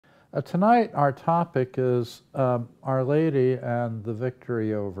Tonight our topic is Our Lady and the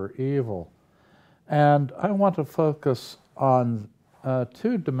Victory over Evil. And I want to focus on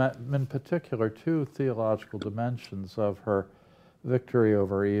in particular, two theological dimensions of her victory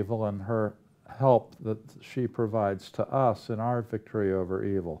over evil and her help that she provides to us in our victory over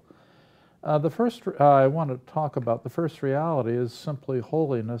evil. The first I want to talk about, the first reality is simply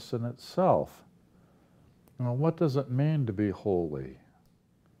holiness in itself. Now, what does it mean to be holy?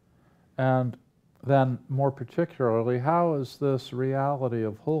 And then, more particularly, how is this reality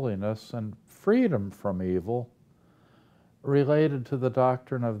of holiness and freedom from evil related to the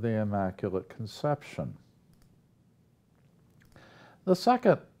doctrine of the Immaculate Conception? The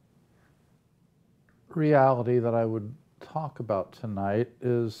second reality that I would talk about tonight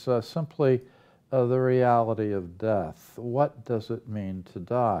is simply the reality of death. What does it mean to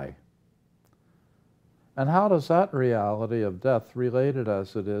die? And how does that reality of death, related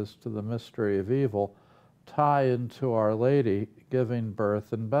as it is to the mystery of evil, tie into Our Lady giving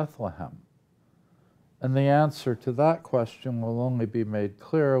birth in Bethlehem? And the answer to that question will only be made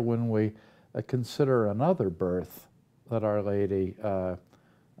clear when we consider another birth that Our Lady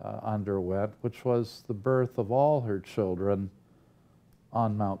underwent, which was the birth of all her children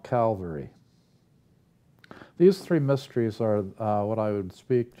on Mount Calvary. These three mysteries are what I would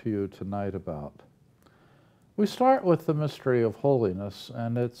speak to you tonight about. We start with the mystery of holiness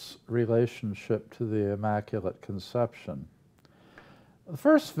and its relationship to the Immaculate Conception. The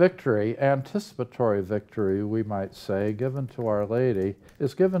first victory, anticipatory victory, we might say, given to Our Lady,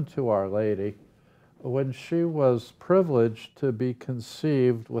 is given to Our Lady when she was privileged to be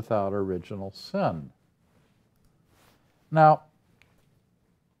conceived without original sin. Now,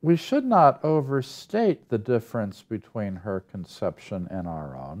 we should not overstate the difference between her conception and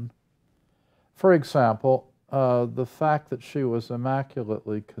our own. For example, the fact that she was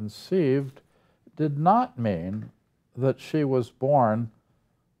immaculately conceived did not mean that she was born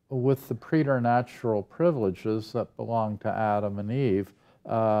with the preternatural privileges that belonged to Adam and Eve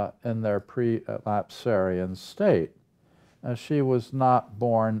in their pre-lapsarian state. She was not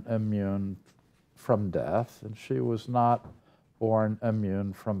born immune from death, and she was not born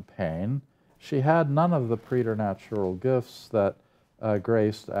immune from pain. She had none of the preternatural gifts that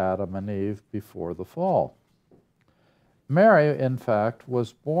graced Adam and Eve before the fall. Mary, in fact,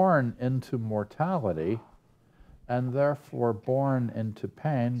 was born into mortality and therefore born into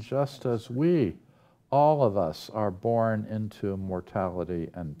pain, just as we, all of us, are born into mortality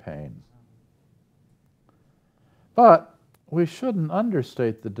and pain. But we shouldn't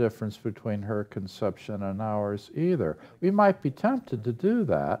understate the difference between her conception and ours either. We might be tempted to do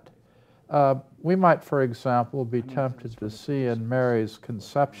that. We might, for example, be tempted to see in Mary's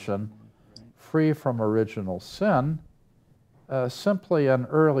conception, free from original sin, simply an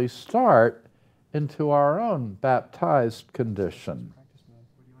early start into our own baptized condition.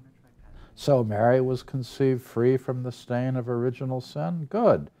 So Mary was conceived free from the stain of original sin?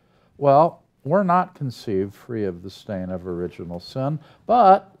 Good. Well, we're not conceived free of the stain of original sin,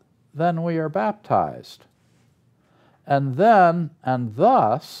 but then we are baptized. And then, and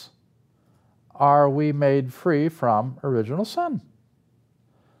thus, are we made free from original sin.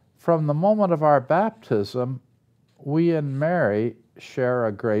 From the moment of our baptism, we and Mary share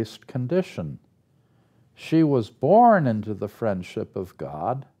a graced condition. She was born into the friendship of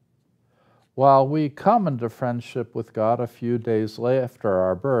God, while we come into friendship with God a few days after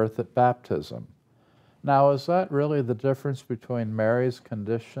our birth at baptism. Now, is that really the difference between Mary's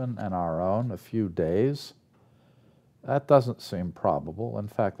condition and our own, a few days? That doesn't seem probable. In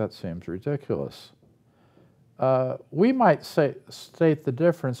fact, that seems ridiculous. We might state the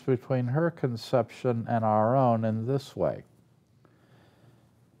difference between her conception and our own in this way.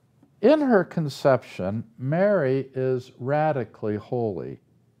 In her conception, Mary is radically holy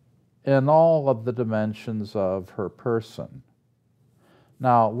in all of the dimensions of her person.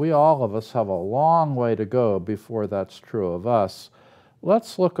 Now, we all of us have a long way to go before that's true of us.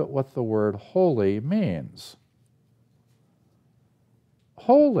 Let's look at what the word holy means.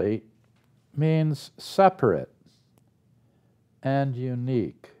 Holy means separate and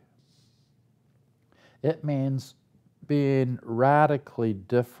unique. It means being radically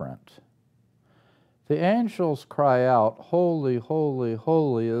different. The angels cry out, "Holy, holy,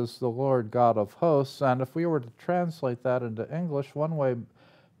 holy is the Lord God of hosts." And if we were to translate that into English, one way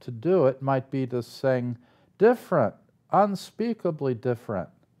to do it might be to sing, "Different, unspeakably different,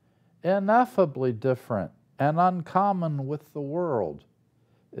 ineffably different, and uncommon with the world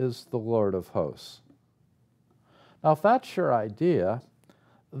is the Lord of hosts." Now, if that's your idea,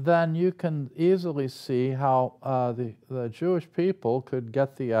 then you can easily see how the Jewish people could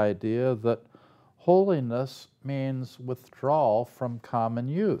get the idea that holiness means withdrawal from common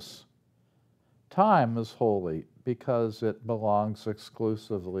use. Time is holy because it belongs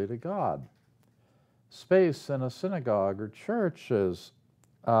exclusively to God. Space in a synagogue or church is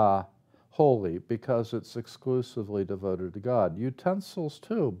holy because it's exclusively devoted to God. Utensils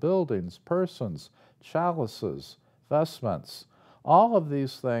too, buildings, persons, chalices, vestments, all of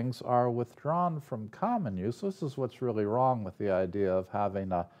these things are withdrawn from common use. This is what's really wrong with the idea of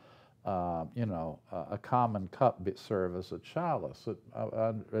having a common cup serve as a chalice.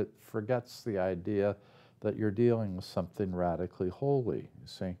 It forgets the idea that you're dealing with something radically holy, you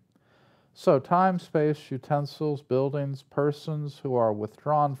see. So time, space, utensils, buildings, persons who are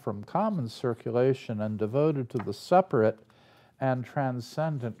withdrawn from common circulation and devoted to the separate and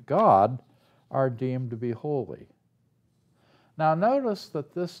transcendent God are deemed to be holy. Now notice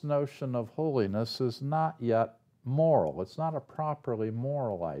that this notion of holiness is not yet moral. It's not a properly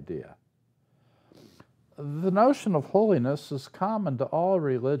moral idea. The notion of holiness is common to all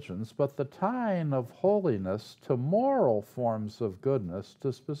religions, but the tying of holiness to moral forms of goodness,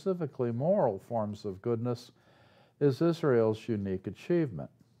 to specifically moral forms of goodness, is Israel's unique achievement.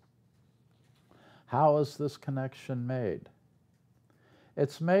 How is this connection made?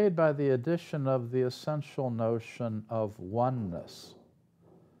 It's made by the addition of the essential notion of oneness.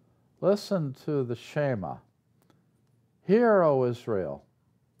 Listen to the Shema. Hear, O Israel,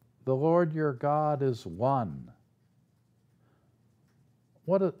 the Lord your God is one.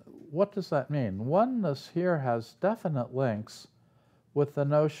 What does that mean? Oneness here has definite links with the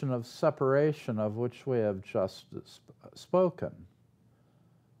notion of separation of which we have just spoken.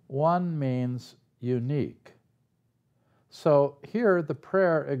 One means unique. So here the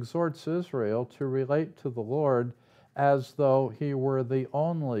prayer exhorts Israel to relate to the Lord as though he were the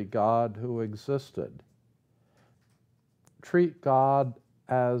only God who existed. Treat God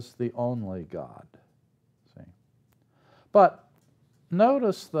as the only God. See? But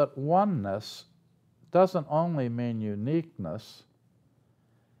notice that oneness doesn't only mean uniqueness,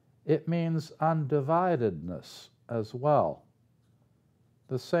 it means undividedness as well.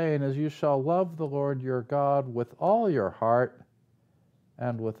 The saying is, you shall love the Lord your God with all your heart,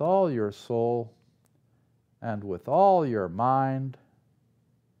 and with all your soul, and with all your mind,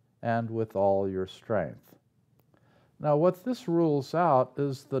 and with all your strength. Now, what this rules out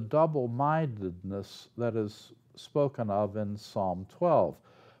is the double-mindedness that is spoken of in Psalm 12,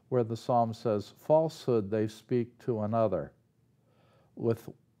 where the psalm says, falsehood they speak to another, with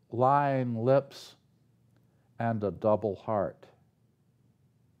lying lips and a double heart.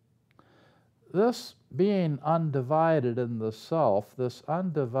 This being undivided in the self, this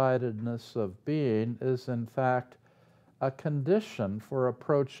undividedness of being, is in fact a condition for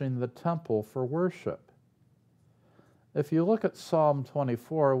approaching the temple for worship. If you look at Psalm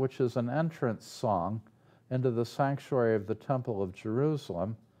 24, which is an entrance song into the sanctuary of the Temple of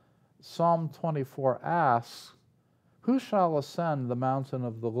Jerusalem, Psalm 24 asks, who shall ascend the mountain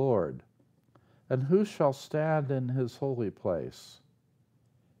of the Lord, and who shall stand in his holy place?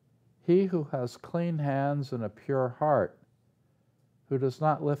 He who has clean hands and a pure heart, who does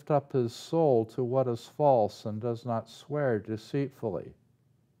not lift up his soul to what is false and does not swear deceitfully.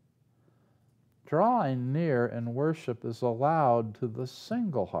 Drawing near in worship is allowed to the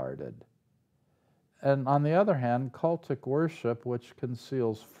single-hearted. And on the other hand, cultic worship, which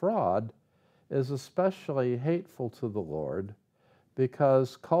conceals fraud, is especially hateful to the Lord,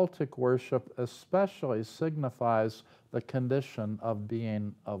 because cultic worship especially signifies the condition of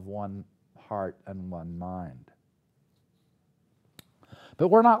being of one heart and one mind. But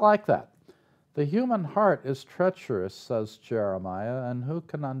we're not like that. The human heart is treacherous, says Jeremiah, and who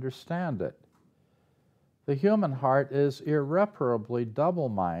can understand it? The human heart is irreparably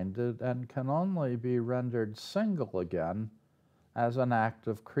double-minded and can only be rendered single again as an act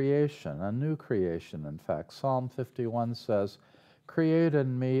of creation, a new creation, in fact. Psalm 51 says, create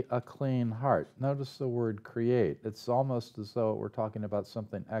in me a clean heart. Notice the word create. It's almost as though we're talking about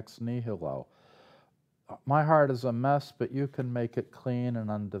something ex nihilo. My heart is a mess, but you can make it clean and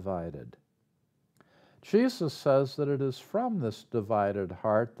undivided. Jesus says that it is from this divided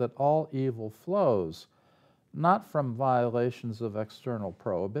heart that all evil flows, not from violations of external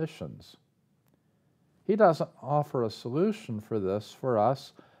prohibitions. He doesn't offer a solution for this for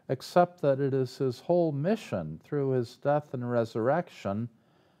us, except that it is his whole mission through his death and resurrection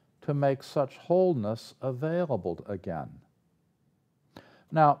to make such wholeness available again.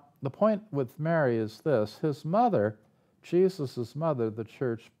 Now, the point with Mary is this. His mother, Jesus' mother, the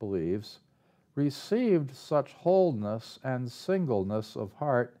church believes, received such wholeness and singleness of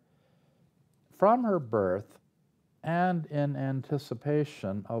heart from her birth and in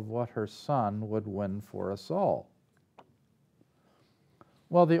anticipation of what her Son would win for us all.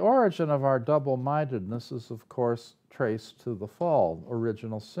 Well, the origin of our double-mindedness is, of course, traced to the fall,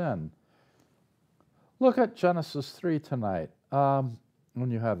 original sin. Look at Genesis 3 tonight, when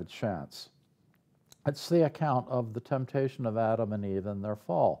you have a chance. It's the account of the temptation of Adam and Eve and their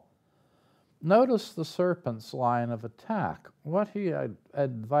fall. Notice the serpent's line of attack. What he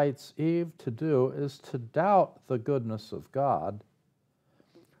invites Eve to do is to doubt the goodness of God.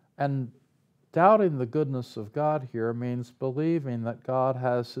 And doubting the goodness of God here means believing that God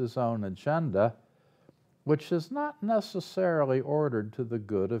has his own agenda, which is not necessarily ordered to the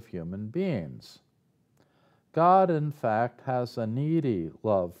good of human beings. God, in fact, has a needy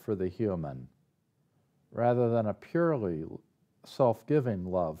love for the human, rather than a purely self-giving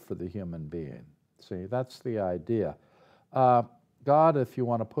love for the human being. See, that's the idea. God, if you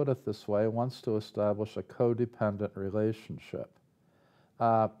want to put it this way, wants to establish a codependent relationship.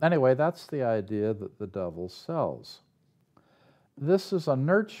 Anyway, that's the idea that the devil sells. This is a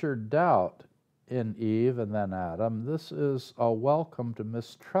nurtured doubt in Eve and then Adam. This is a welcome to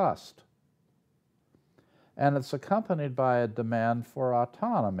mistrust. And it's accompanied by a demand for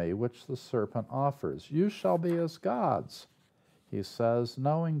autonomy, which the serpent offers. You shall be as gods, he says,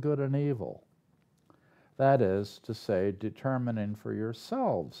 knowing good and evil. That is to say, determining for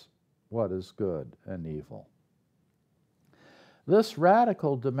yourselves what is good and evil. This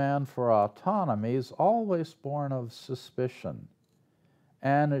radical demand for autonomy is always born of suspicion,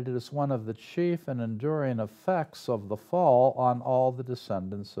 and it is one of the chief and enduring effects of the fall on all the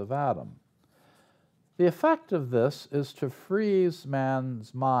descendants of Adam. The effect of this is to freeze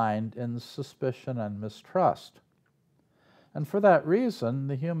man's mind in suspicion and mistrust. And for that reason,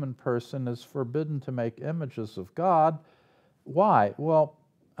 the human person is forbidden to make images of God. Why? Well,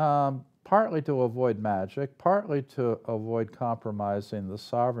 partly to avoid magic, partly to avoid compromising the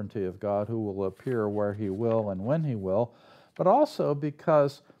sovereignty of God, who will appear where he will and when he will, but also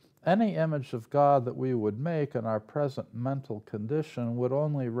because any image of God that we would make in our present mental condition would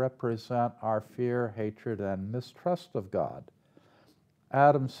only represent our fear, hatred, and mistrust of God.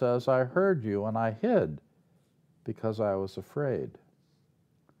 Adam says, I heard you and I hid because I was afraid.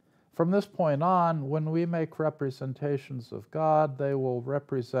 From this point on, when we make representations of God, they will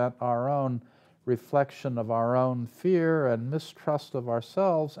represent our own reflection of our own fear and mistrust of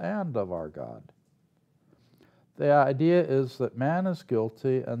ourselves and of our God. The idea is that man is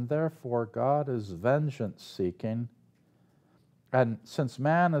guilty and therefore God is vengeance-seeking. And since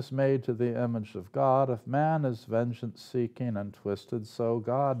man is made to the image of God, if man is vengeance-seeking and twisted, so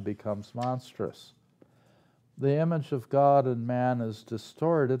God becomes monstrous. The image of God in man is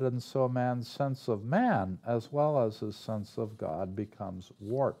distorted, and so man's sense of man, as well as his sense of God, becomes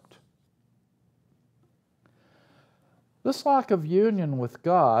warped. This lack of union with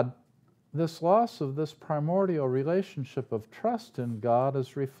God, this loss of this primordial relationship of trust in God,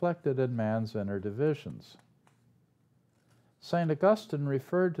 is reflected in man's inner divisions. St. Augustine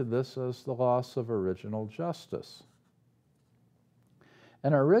referred to this as the loss of original justice.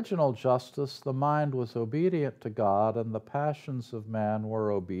 In original justice, the mind was obedient to God, and the passions of man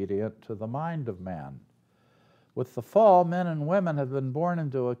were obedient to the mind of man. With the fall, men and women have been born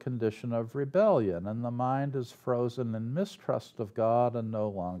into a condition of rebellion, and the mind is frozen in mistrust of God and no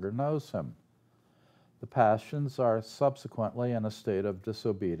longer knows him. The passions are subsequently in a state of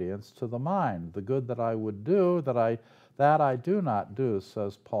disobedience to the mind. The good that I would do, that I do not do,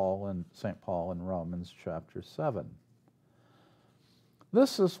 says St. Paul in Romans chapter 7.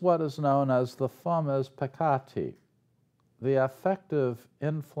 This is what is known as the fomes peccati, the affective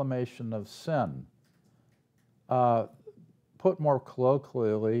inflammation of sin. Put more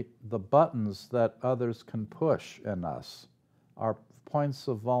colloquially, the buttons that others can push in us, our points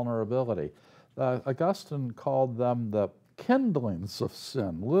of vulnerability. Augustine called them the kindlings of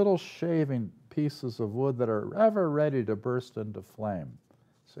sin, little shaving pieces of wood that are ever ready to burst into flame.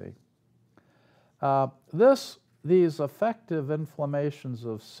 See? These affective inflammations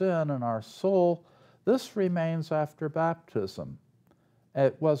of sin in our soul, this remains after baptism.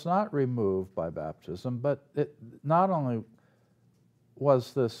 It was not removed by baptism, but it not only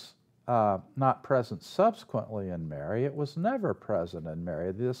was this not present subsequently in Mary, it was never present in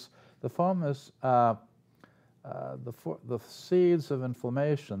Mary. The fomes, the seeds of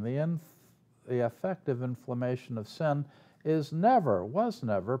inflammation, the affective inflammation of sin was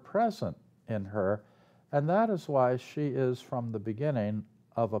never present in her, and that is why she is from the beginning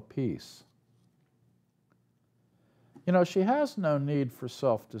of a piece. You know, she has no need for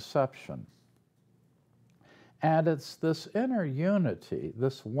self-deception. And it's this inner unity,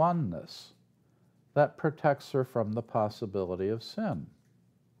 this oneness, that protects her from the possibility of sin.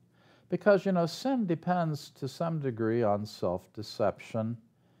 Because, sin depends to some degree on self-deception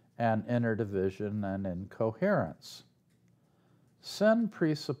and inner division and incoherence. Sin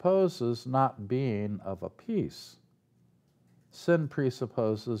presupposes not being of a piece. Sin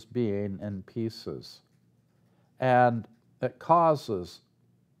presupposes being in pieces. And it causes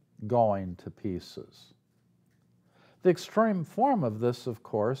going to pieces. The extreme form of this, of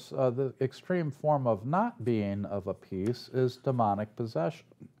course, the extreme form of not being of a piece is demonic possession.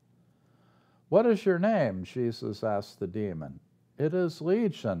 "What is your name?" Jesus asked the demon. "It is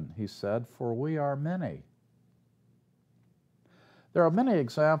Legion," he said, "for we are many." There are many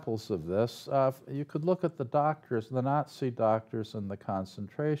examples of this. You could look at the doctors, the Nazi doctors in the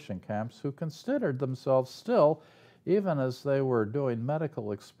concentration camps, who considered themselves still, even as they were doing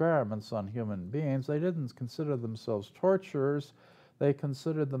medical experiments on human beings, they didn't consider themselves torturers. They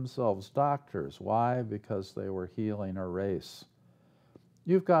considered themselves doctors. Why? Because they were healing a race.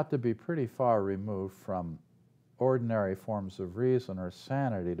 You've got to be pretty far removed from ordinary forms of reason or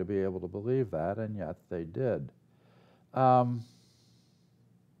sanity to be able to believe that, and yet they did.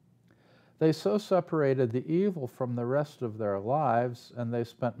 They so separated the evil from the rest of their lives, and they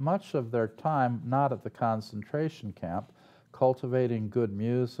spent much of their time not at the concentration camp, cultivating good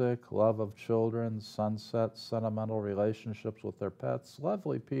music, love of children, sunsets, sentimental relationships with their pets,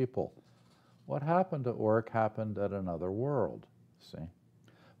 lovely people. What happened at work happened at another world, see?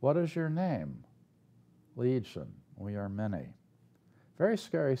 "What is your name?" "Legion, we are many." Very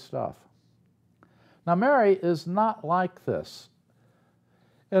scary stuff. Now, Mary is not like this.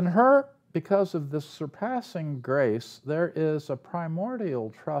 In her, because of this surpassing grace, there is a primordial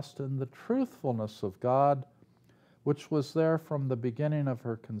trust in the truthfulness of God, which was there from the beginning of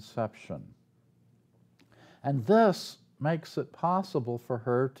her conception. And this makes it possible for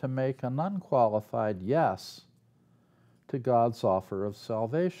her to make an unqualified yes to God's offer of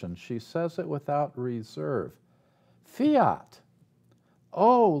salvation. She says it without reserve. Fiat.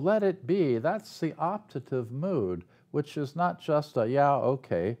 Oh, let it be. That's the optative mood, which is not just a yeah,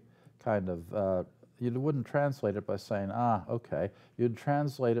 okay, kind of, you wouldn't translate it by saying, okay. You'd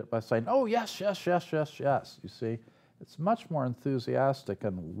translate it by saying, oh, yes, yes, yes, yes, yes. You see, it's much more enthusiastic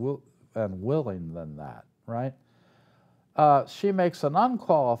and willing than that, right? She makes an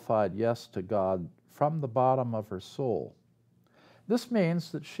unqualified yes to God from the bottom of her soul. This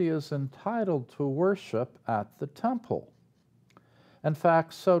means that she is entitled to worship at the temple. In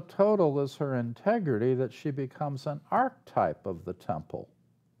fact, so total is her integrity that she becomes an archetype of the temple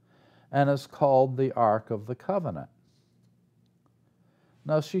and is called the Ark of the Covenant.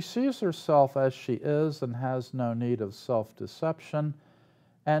 Now, she sees herself as she is and has no need of self-deception,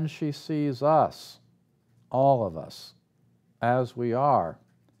 and she sees us, all of us, as we are,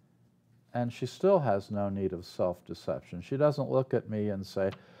 and she still has no need of self-deception. She doesn't look at me and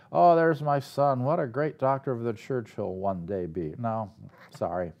say, oh, there's my son, what a great doctor of the church he'll one day be. No,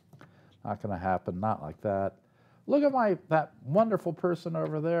 sorry, not going to happen, not like that. Look at that wonderful person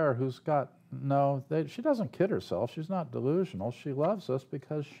over there who's got, she doesn't kid herself, she's not delusional, she loves us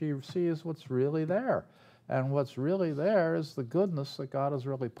because she sees what's really there. And what's really there is the goodness that God has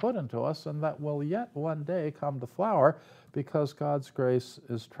really put into us, and that will yet one day come to flower because God's grace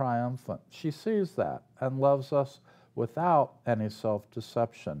is triumphant. She sees that and loves us without any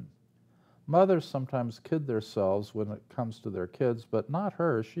self-deception. Mothers sometimes kid themselves when it comes to their kids, but not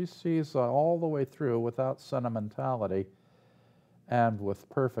her. She sees all the way through without sentimentality and with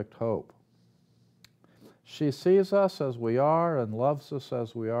perfect hope. She sees us as we are and loves us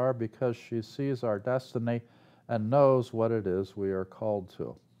as we are because she sees our destiny and knows what it is we are called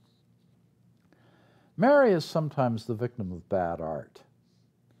to. Mary is sometimes the victim of bad art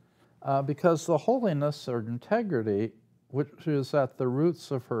because the holiness or integrity which is at the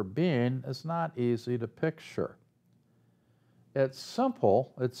roots of her being is not easy to picture. It's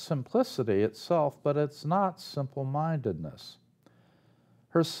simple, it's simplicity itself, but it's not simple-mindedness.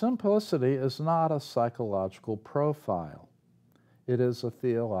 Her simplicity is not a psychological profile. It is a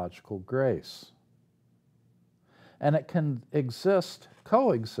theological grace. And it can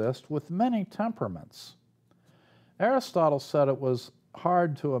coexist with many temperaments. Aristotle said it was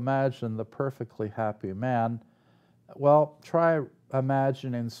hard to imagine the perfectly happy man. Well, try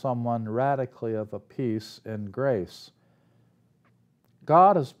imagining someone radically of a piece in grace.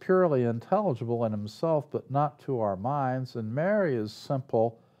 God is purely intelligible in himself, but not to our minds, and Mary is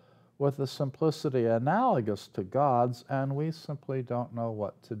simple with a simplicity analogous to God's, and we simply don't know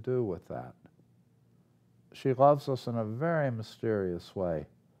what to do with that. She loves us in a very mysterious way.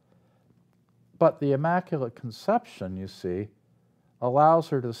 But the Immaculate Conception, you see, allows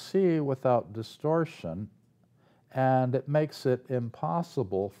her to see without distortion, and it makes it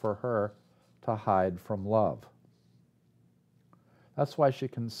impossible for her to hide from love. That's why she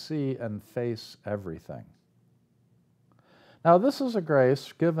can see and face everything. Now, this is a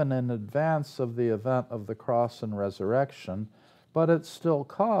grace given in advance of the event of the cross and resurrection, but it's still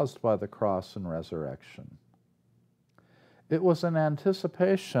caused by the cross and resurrection. It was in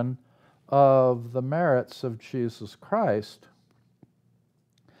anticipation of the merits of Jesus Christ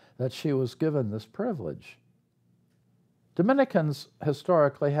that she was given this privilege. Dominicans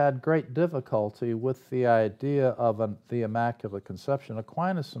historically had great difficulty with the idea of the Immaculate Conception.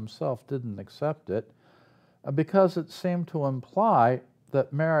 Aquinas himself didn't accept it because it seemed to imply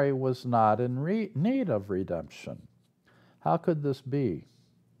that Mary was not in need of redemption. How could this be?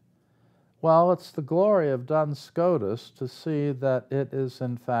 Well, it's the glory of Duns Scotus to see that it is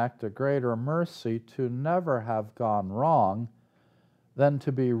in fact a greater mercy to never have gone wrong than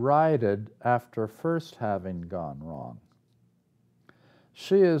to be righted after first having gone wrong.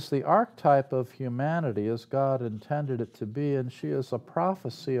 She is the archetype of humanity as God intended it to be, and she is a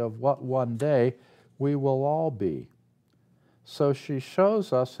prophecy of what one day we will all be. So she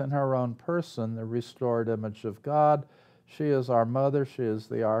shows us in her own person the restored image of God. She is our mother. She is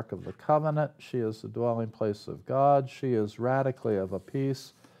the Ark of the Covenant. She is the dwelling place of God. She is radically of a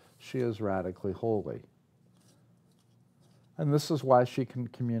piece. She is radically holy. And this is why she can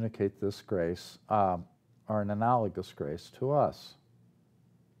communicate this grace, or an analogous grace, to us.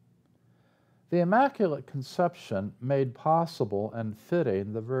 The Immaculate Conception made possible and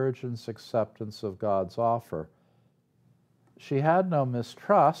fitting the Virgin's acceptance of God's offer. She had no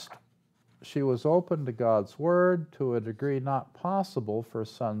mistrust. She was open to God's word to a degree not possible for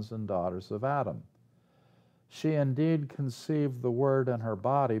sons and daughters of Adam. She indeed conceived the Word in her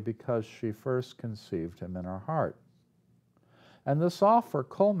body because she first conceived him in her heart. And this offer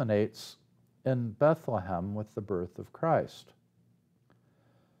culminates in Bethlehem with the birth of Christ.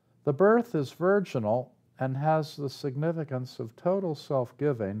 The birth is virginal and has the significance of total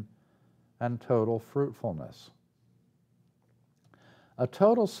self-giving and total fruitfulness. A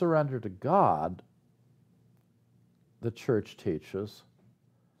total surrender to God, the Church teaches,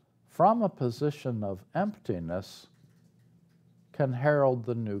 from a position of emptiness can herald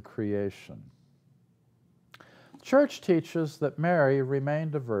the new creation. Church teaches that Mary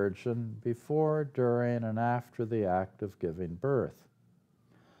remained a virgin before, during, and after the act of giving birth.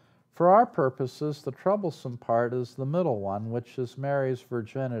 For our purposes, the troublesome part is the middle one, which is Mary's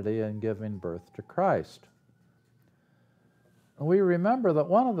virginity in giving birth to Christ. We remember that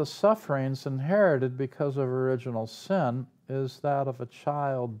one of the sufferings inherited because of original sin is that of a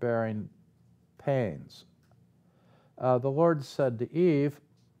child bearing pains. The Lord said to Eve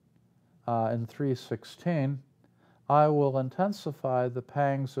in 3:16, "I will intensify the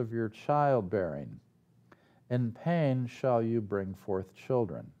pangs of your childbearing. In pain shall you bring forth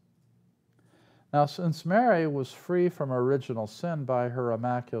children." Now, since Mary was free from original sin by her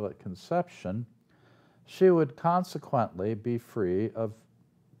Immaculate Conception, she would consequently be free of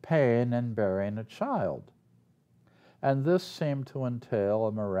pain in bearing a child. And this seemed to entail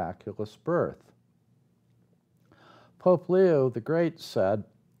a miraculous birth. Pope Leo the Great said,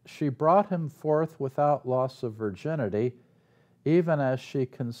 "She brought him forth without loss of virginity, even as she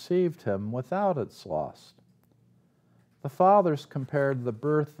conceived him without its loss." The Fathers compared the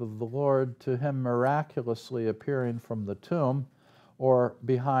birth of the Lord to him miraculously appearing from the tomb or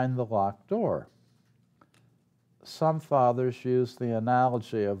behind the locked door. Some Fathers use the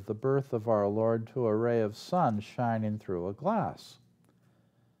analogy of the birth of our Lord to a ray of sun shining through a glass.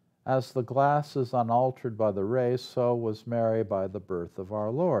 As the glass is unaltered by the ray, so was Mary by the birth of our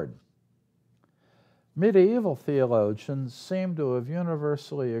Lord. Medieval theologians seem to have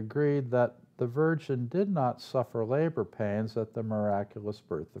universally agreed that the Virgin did not suffer labor pains at the miraculous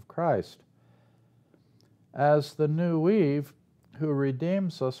birth of Christ. As the new Eve, who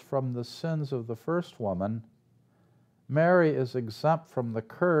redeems us from the sins of the first woman, Mary is exempt from the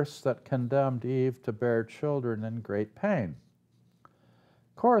curse that condemned Eve to bear children in great pain.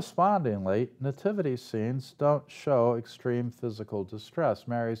 Correspondingly, nativity scenes don't show extreme physical distress.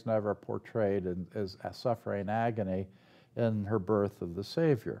 Mary's never portrayed as suffering agony in her birth of the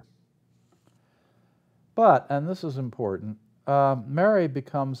Savior. But, and this is important, Mary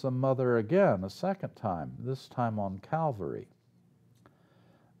becomes a mother again, a second time, this time on Calvary.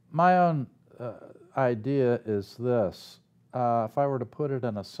 My own idea is this. If I were to put it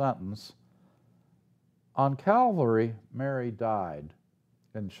in a sentence, on Calvary, Mary died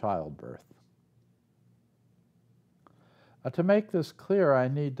in childbirth. To make this clear, I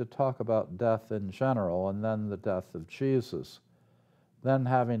need to talk about death in general and then the death of Jesus. Then,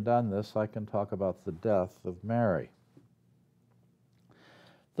 having done this, I can talk about the death of Mary.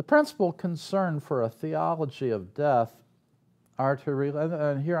 The principal concern for a theology of death are to,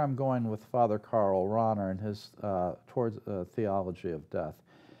 and here I'm going with Father Karl Rahner and his towards theology of death.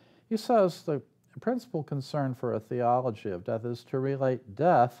 He says the principal concern for a theology of death is to relate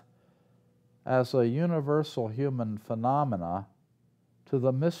death as a universal human phenomena to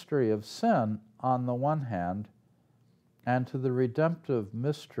the mystery of sin on the one hand, and to the redemptive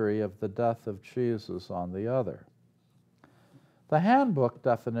mystery of the death of Jesus on the other. The handbook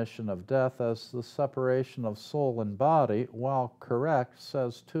definition of death as the separation of soul and body, while correct,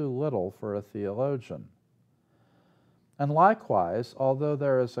 says too little for a theologian. And likewise, although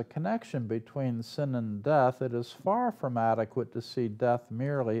there is a connection between sin and death, it is far from adequate to see death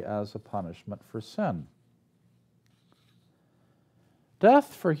merely as a punishment for sin.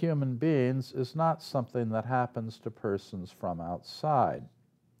 Death for human beings is not something that happens to persons from outside,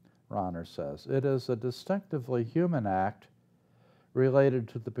 Rahner says. It is a distinctively human act related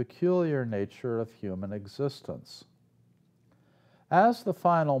to the peculiar nature of human existence. As the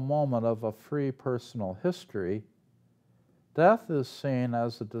final moment of a free personal history, death is seen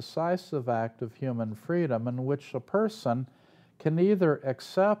as a decisive act of human freedom in which a person can either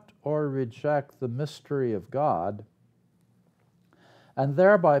accept or reject the mystery of God and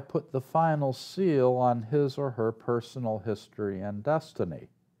thereby put the final seal on his or her personal history and destiny.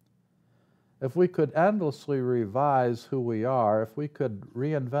 If we could endlessly revise who we are, if we could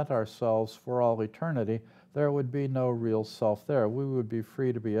reinvent ourselves for all eternity, there would be no real self there. We would be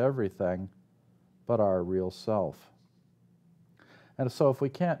free to be everything but our real self. And so if we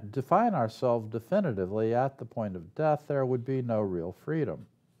can't define ourselves definitively at the point of death, there would be no real freedom.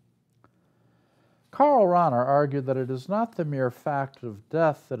 Karl Rahner argued that it is not the mere fact of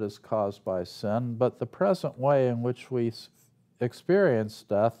death that is caused by sin, but the present way in which we experience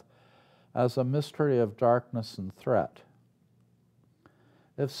death as a mystery of darkness and threat.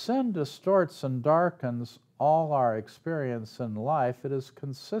 If sin distorts and darkens all our experience in life, it is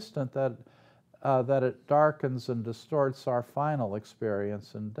consistent that it darkens and distorts our final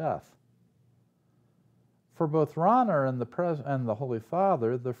experience in death. For both Rahner and the Holy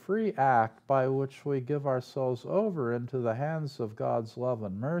Father, the free act by which we give ourselves over into the hands of God's love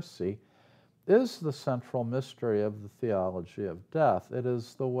and mercy is the central mystery of the theology of death. It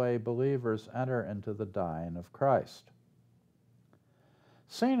is the way believers enter into the dying of Christ.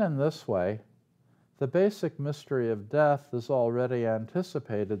 Seen in this way, the basic mystery of death is already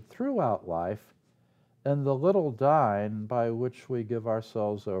anticipated throughout life in the little dying by which we give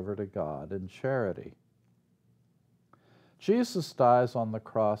ourselves over to God in charity. Jesus dies on the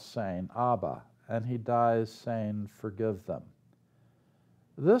cross saying, Abba, and he dies saying, forgive them.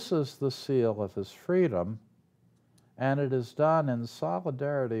 This is the seal of his freedom, and it is done in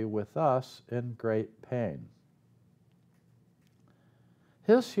solidarity with us in great pain.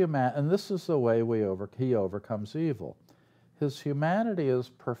 And this is the way he overcomes evil. His humanity is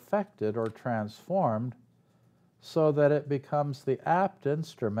perfected or transformed so that it becomes the apt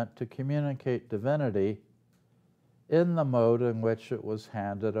instrument to communicate divinity in the mode in which it was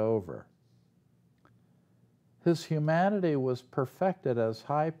handed over. His humanity was perfected as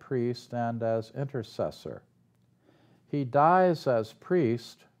high priest and as intercessor. He dies as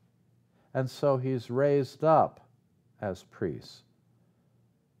priest, and so he's raised up as priest.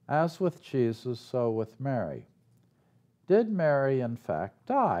 As with Jesus, so with Mary. Did Mary, in fact,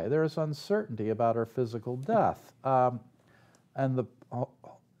 die? There is uncertainty about her physical death. And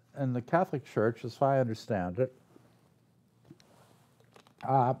the Catholic Church, as I understand it,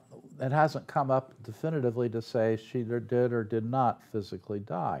 it hasn't come up definitively to say she either did or did not physically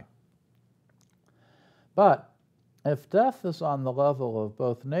die. But if death is on the level of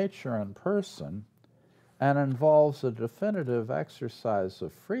both nature and person and involves a definitive exercise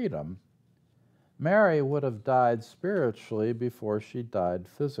of freedom, Mary would have died spiritually before she died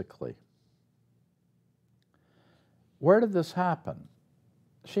physically. Where did this happen?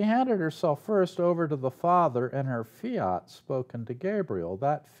 She handed herself first over to the Father in her fiat spoken to Gabriel.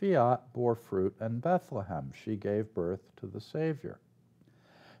 That fiat bore fruit in Bethlehem. She gave birth to the Savior.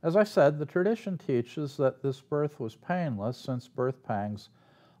 As I said, the tradition teaches that this birth was painless, since birth pangs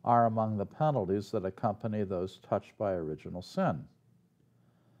are among the penalties that accompany those touched by original sin.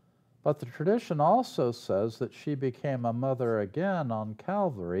 But the tradition also says that she became a mother again on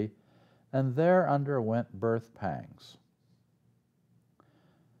Calvary and there underwent birth pangs.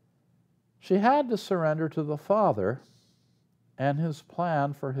 She had to surrender to the Father and his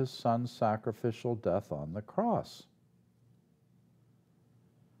plan for his son's sacrificial death on the cross.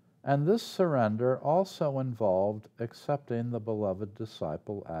 And this surrender also involved accepting the beloved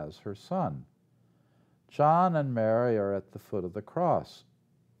disciple as her son. John and Mary are at the foot of the cross.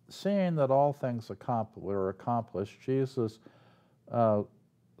 Seeing that all things were accomplished, Jesus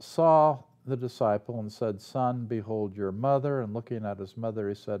saw the disciple and said, "Son, behold your mother." And looking at his mother,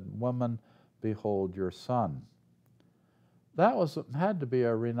 he said, "Woman, behold your son." That had to be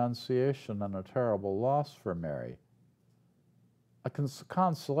a renunciation and a terrible loss for Mary. A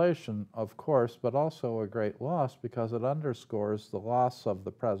consolation, of course, but also a great loss because it underscores the loss of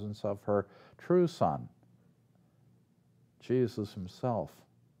the presence of her true son, Jesus himself.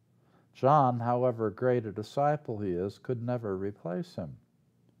 John, however great a disciple he is, could never replace him.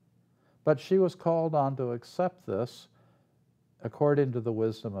 But she was called on to accept this according to the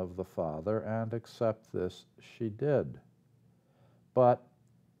wisdom of the Father, and accept this she did. But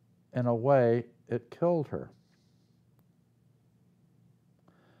in a way, it killed her.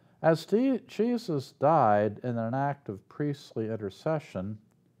 As Jesus died in an act of priestly intercession,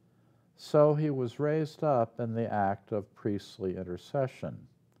 so he was raised up in the act of priestly intercession.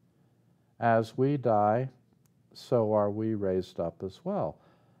 As we die, so are we raised up as well.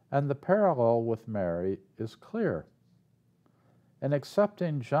 And the parallel with Mary is clear. In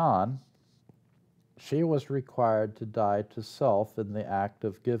accepting John, she was required to die to self in the act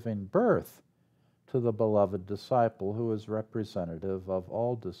of giving birth to the beloved disciple who is representative of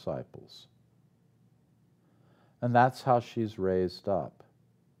all disciples. And that's how she's raised up.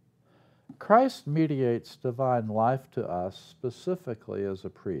 Christ mediates divine life to us specifically as a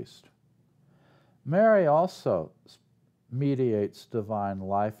priest. Mary also mediates divine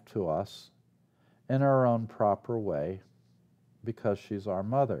life to us in her own proper way because she's our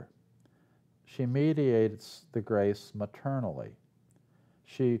mother. She mediates the grace maternally.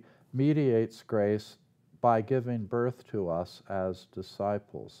 She mediates grace by giving birth to us as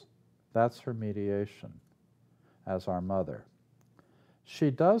disciples. That's her mediation as our mother.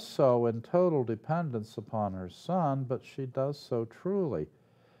 She does so in total dependence upon her Son, but she does so truly.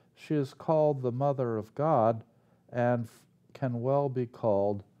 She is called the Mother of God and can well be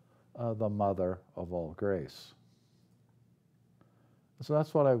called the Mother of all grace. So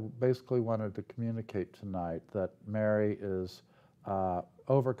that's what I basically wanted to communicate tonight, that Mary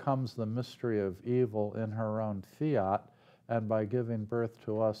overcomes the mystery of evil in her own fiat, and by giving birth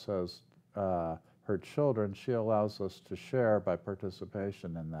to us as her children, she allows us to share by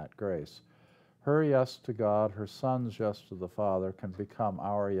participation in that grace. Her yes to God, her Son's yes to the Father can become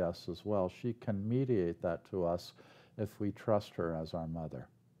our yes as well. She can mediate that to us if we trust her as our mother.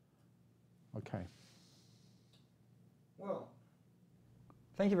 Okay. Well,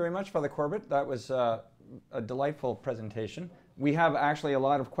 thank you very much, Father Corbett. That was a delightful presentation. We have actually a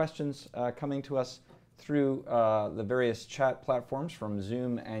lot of questions coming to us through the various chat platforms from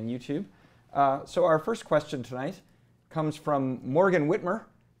Zoom and YouTube. So our first question tonight comes from Morgan Whitmer,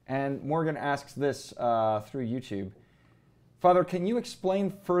 and Morgan asks this through YouTube. Father, can you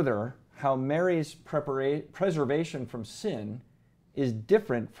explain further how Mary's preservation from sin is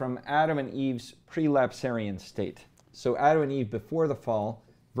different from Adam and Eve's prelapsarian state? So Adam and Eve before the fall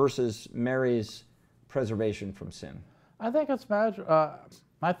versus Mary's preservation from sin. I think it's magic.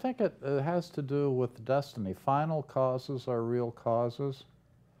 I think it has to do with destiny. Final causes are real causes.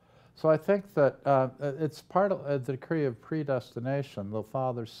 So I think that it's part of the decree of predestination. The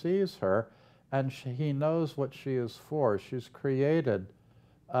Father sees her, and he knows what she is for. She's created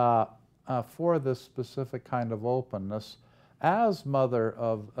for this specific kind of openness as mother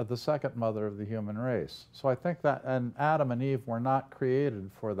of the second mother of the human race. So I think that, and Adam and Eve were not created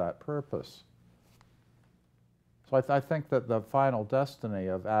for that purpose. So I think that the final destiny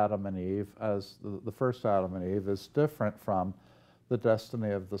of Adam and Eve, as the first Adam and Eve, is different from the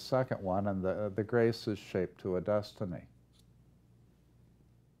destiny of the second one, and the grace is shaped to a destiny.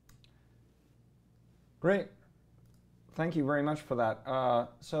 Great. Thank you very much for that.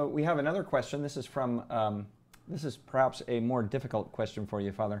 So we have another question. This is from, this is perhaps a more difficult question for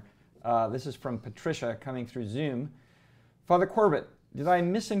you, Father. This is from Patricia coming through Zoom. Father Corbett, did I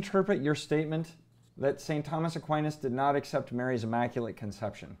misinterpret your statement that St. Thomas Aquinas did not accept Mary's Immaculate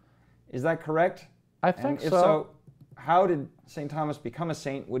Conception? Is that correct? I think so. If so, how did St. Thomas become a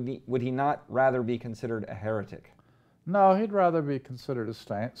saint? Would he not rather be considered a heretic? No, he'd rather be considered a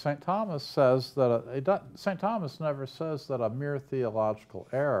saint. St. Thomas says that St. Thomas never says that a mere theological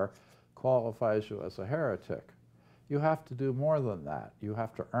error qualifies you as a heretic. You have to do more than that. You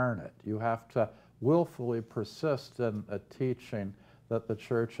have to earn it. You have to willfully persist in a teaching that the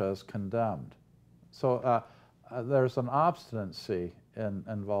Church has condemned. So there's an obstinacy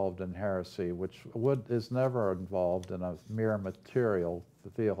involved in heresy, which is never involved in a mere material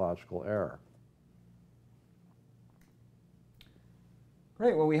theological error.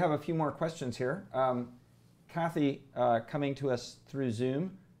 Great. Well, we have a few more questions here. Kathy, coming to us through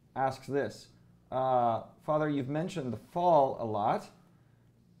Zoom, asks this. Father, you've mentioned the fall a lot.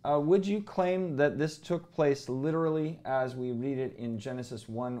 Would you claim that this took place literally as we read it in Genesis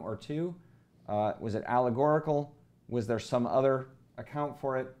 1 or 2? Was it allegorical? Was there some other account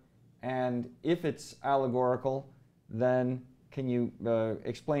for it? And if it's allegorical, then can you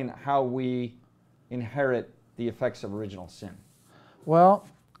explain how we inherit the effects of original sin? Well,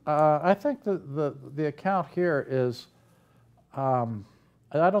 I think the account here is, I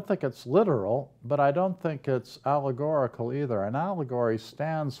don't think it's literal, but I don't think it's allegorical either. An allegory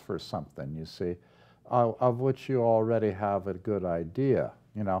stands for something, you see, of which you already have a good idea.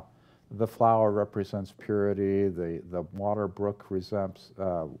 You know, the flower represents purity, the water brook represents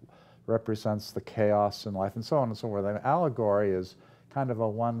the chaos in life, and so on and so forth. An allegory is kind of a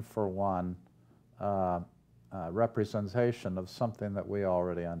one-for-one representation of something that we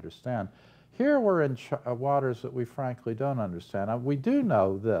already understand. Here we're in waters that we frankly don't understand. We do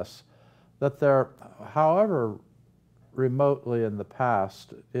know this, that there, however remotely in the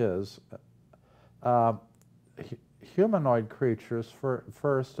past is, humanoid creatures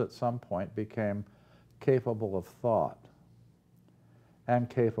first at some point became capable of thought and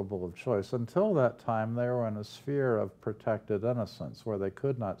capable of choice. Until that time, they were in a sphere of protected innocence where they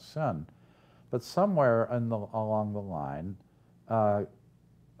could not sin. But somewhere along the line, a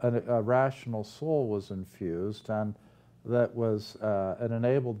rational soul was infused, and that was it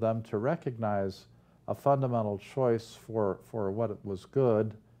enabled them to recognize a fundamental choice for what was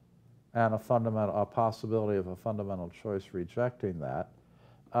good, and a possibility of a fundamental choice rejecting that,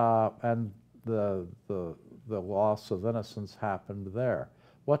 and the loss of innocence happened there.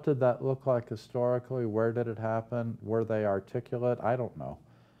 What did that look like historically? Where did it happen? Were they articulate? I don't know.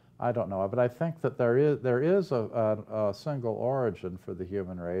 But I think that there is a single origin for the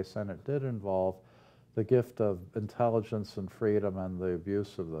human race, and it did involve the gift of intelligence and freedom and the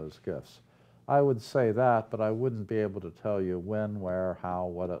abuse of those gifts. I would say that, but I wouldn't be able to tell you when, where, how,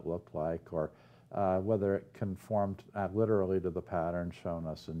 what it looked like, or whether it conformed literally to the pattern shown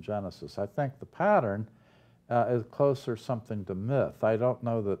us in Genesis. I think the pattern is closer something to myth. I don't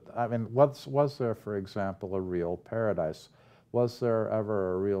know that, I mean, was there, for example, a real paradise? Was there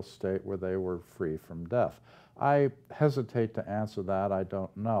ever a real state where they were free from death? I hesitate to answer that. I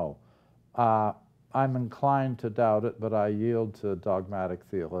don't know. I'm inclined to doubt it, but I yield to dogmatic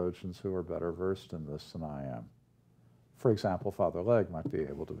theologians who are better versed in this than I am. For example, Father Legge might be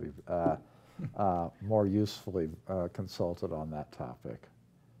able to be more usefully consulted on that topic.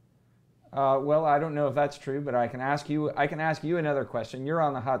 Well, I don't know if that's true, but I can ask you another question. You're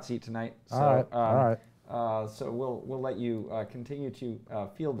on the hot seat tonight, so all right. So we'll let you continue to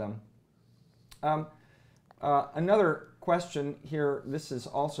field them. Another question here. This is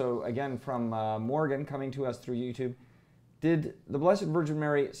also again from Morgan, coming to us through YouTube. Did the Blessed Virgin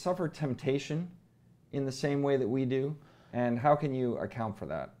Mary suffer temptation in the same way that we do, and how can you account for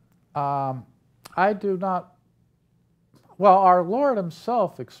that? I do not. Well, our Lord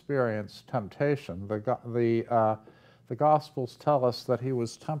Himself experienced temptation. The Gospels tell us that He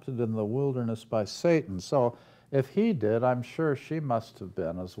was tempted in the wilderness by Satan. So if He did, I'm sure she must have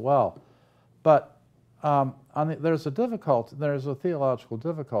been as well. But there's a theological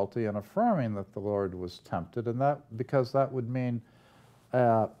difficulty in affirming that the Lord was tempted, and because that would mean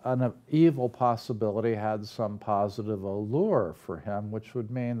an evil possibility had some positive allure for Him, which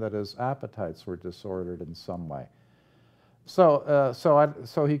would mean that His appetites were disordered in some way. So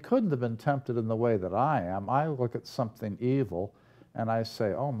He couldn't have been tempted in the way that I am. I look at something evil and I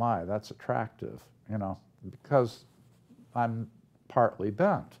say, oh my, that's attractive, because I'm partly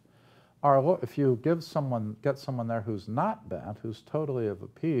bent. Or if you get someone there who's not bent, who's totally of a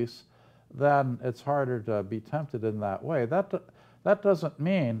piece, then it's harder to be tempted in that way. That doesn't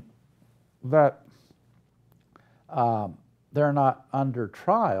mean that they're not under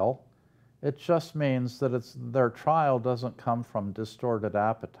trial. It just means that their trial doesn't come from distorted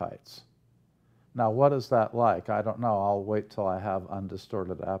appetites. Now, what is that like? I don't know. I'll wait till I have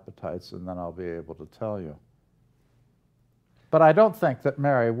undistorted appetites, and then I'll be able to tell you. But I don't think that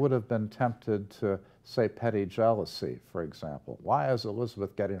Mary would have been tempted to, say, petty jealousy, for example. Why is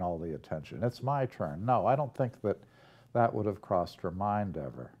Elizabeth getting all the attention? It's my turn. No, I don't think that would have crossed her mind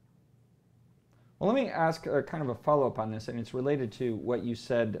ever. Well, let me ask kind of a follow-up on this, and it's related to what you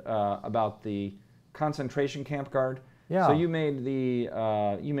said about the concentration camp guard. Yeah. So you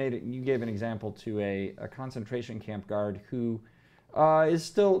gave an example to a concentration camp guard who is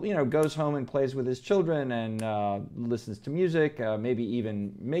still, goes home and plays with his children and listens to music, maybe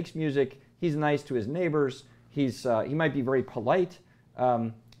even makes music. He's nice to his neighbors. He might be very polite,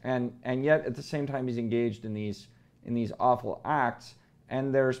 and yet at the same time he's engaged in these awful acts.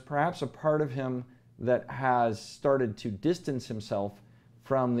 And there's perhaps a part of him that has started to distance himself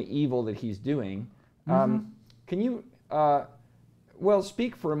from the evil that he's doing. Can you,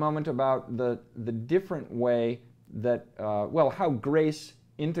 speak for a moment about the different way that, how grace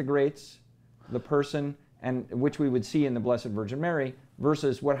integrates the person, and which we would see in the Blessed Virgin Mary,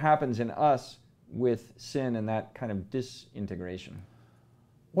 versus what happens in us with sin and that kind of disintegration?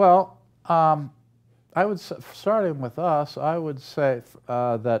 Well, I would say, starting with us, I would say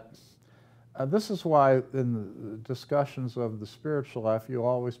that this is why in the discussions of the spiritual life, you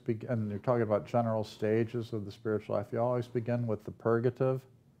always begin, and you're talking about general stages of the spiritual life, you always begin with the purgative.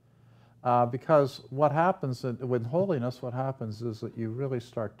 Because what happens with holiness, what happens is that you really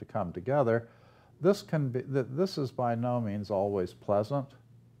start to come together. This is by no means always pleasant.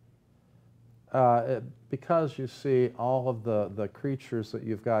 Because you see all of the creatures that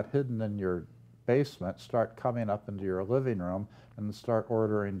you've got hidden in your basement start coming up into your living room and start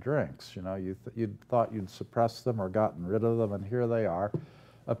ordering drinks. You thought you'd suppressed them or gotten rid of them, and here they are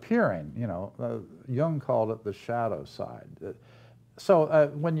appearing. Jung called it the shadow side.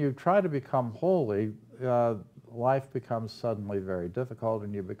 So when you try to become holy, life becomes suddenly very difficult,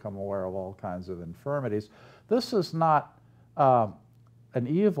 and you become aware of all kinds of infirmities. This is not an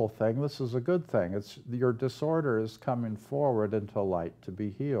evil thing. This is a good thing. It's your disorder is coming forward into light to be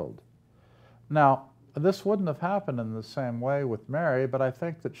healed. Now, this wouldn't have happened in the same way with Mary, but I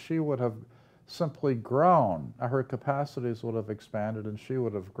think that she would have simply grown. Her capacities would have expanded, and she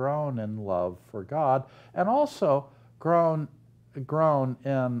would have grown in love for God, and also grown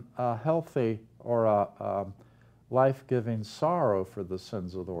in a healthy or a life-giving sorrow for the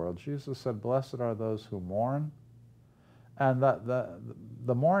sins of the world. Jesus said, "Blessed are those who mourn," and that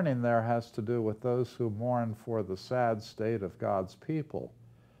the mourning there has to do with those who mourn for the sad state of God's people.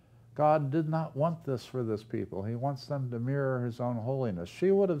 God did not want this for this people. He wants them to mirror his own holiness.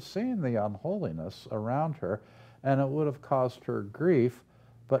 She would have seen the unholiness around her, and it would have caused her grief,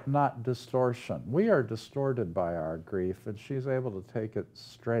 but not distortion. We are distorted by our grief, and she's able to take it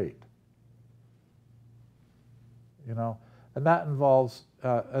straight. And that involves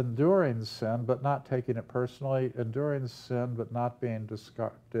enduring sin, but not taking it personally, enduring sin, but not being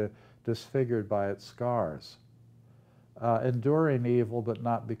disfigured by its scars. Enduring evil, but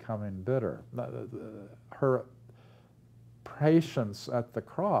not becoming bitter. Her patience at the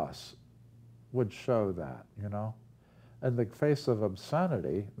cross would show that, In the face of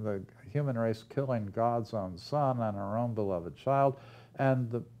obscenity, the human race killing God's own son and her own beloved child,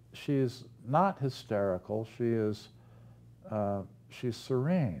 and she's not hysterical. She's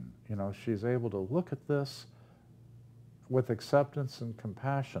serene. She's able to look at this with acceptance and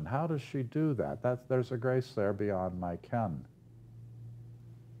compassion. How does she do that? There's a grace there beyond my ken.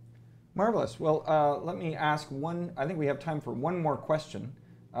 Marvelous. Well, let me ask one. I think we have time for one more question,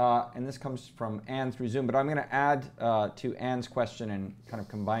 and this comes from Anne through Zoom, but I'm going to add to Anne's question and kind of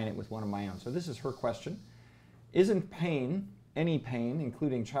combine it with one of my own. So this is her question. Isn't pain, any pain,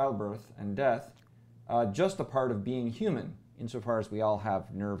 including childbirth and death, just a part of being human, insofar as we all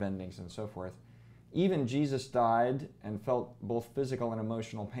have nerve endings and so forth? Even Jesus died and felt both physical and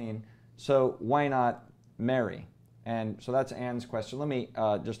emotional pain, so why not Mary? And so that's Anne's question. Let me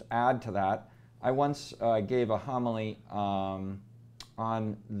just add to that. I once gave a homily on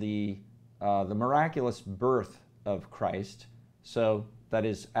the miraculous birth of Christ. So that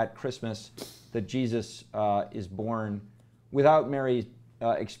is at Christmas, that Jesus is born without Mary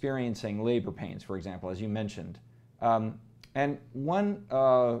experiencing labor pains, for example, as you mentioned. And one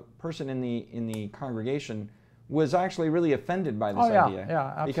person in the congregation was actually really offended by this idea.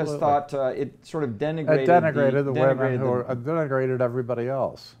 Yeah, because thought it sort of denigrated the women who are denigrated everybody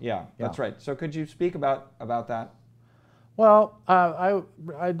else. Yeah, that's right. So could you speak about that? Well, I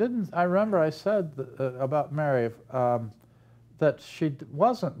remember I said about Mary that she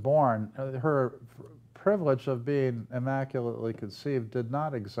wasn't born. Her privilege of being immaculately conceived did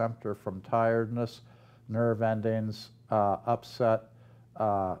not exempt her from tiredness, nerve endings, upset,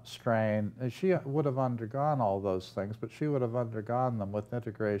 strain. She would have undergone all those things, but she would have undergone them with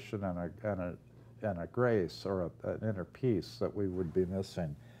integration and a grace or an inner peace that we would be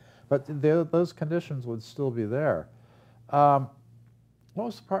missing. But those conditions would still be there. What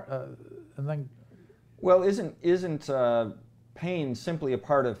was the part? And then, well, isn't pain simply a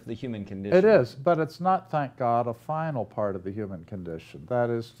part of the human condition? It is, but it's not, thank God, a final part of the human condition. That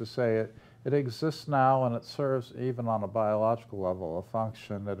is to say, It exists now, and it serves, even on a biological level, a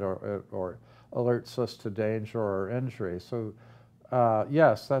function that or alerts us to danger or injury. So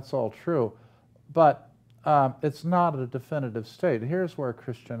yes, that's all true, but it's not a definitive state. Here's where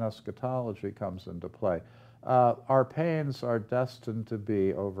Christian eschatology comes into play. Our pains are destined to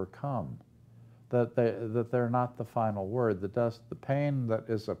be overcome, that they're not the final word. The pain that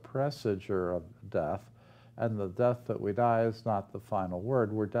is a presager of death and the death that we die is not the final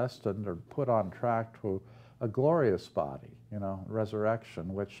word. We're destined or put on track to a glorious body,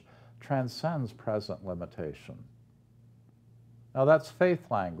 resurrection, which transcends present limitation. Now that's faith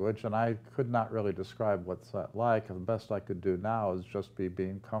language, and I could not really describe what's that like. The best I could do now is just be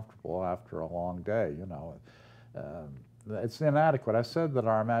being comfortable after a long day, It's inadequate. I said that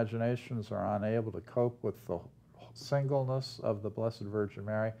our imaginations are unable to cope with the singleness of the Blessed Virgin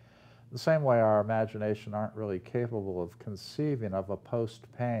Mary. The same way our imagination aren't really capable of conceiving of a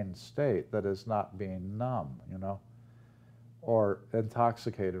post-pain state that is not being numb, or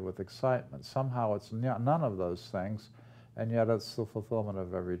intoxicated with excitement. Somehow it's none of those things, and yet it's the fulfillment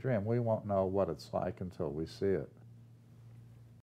of every dream. We won't know what it's like until we see it.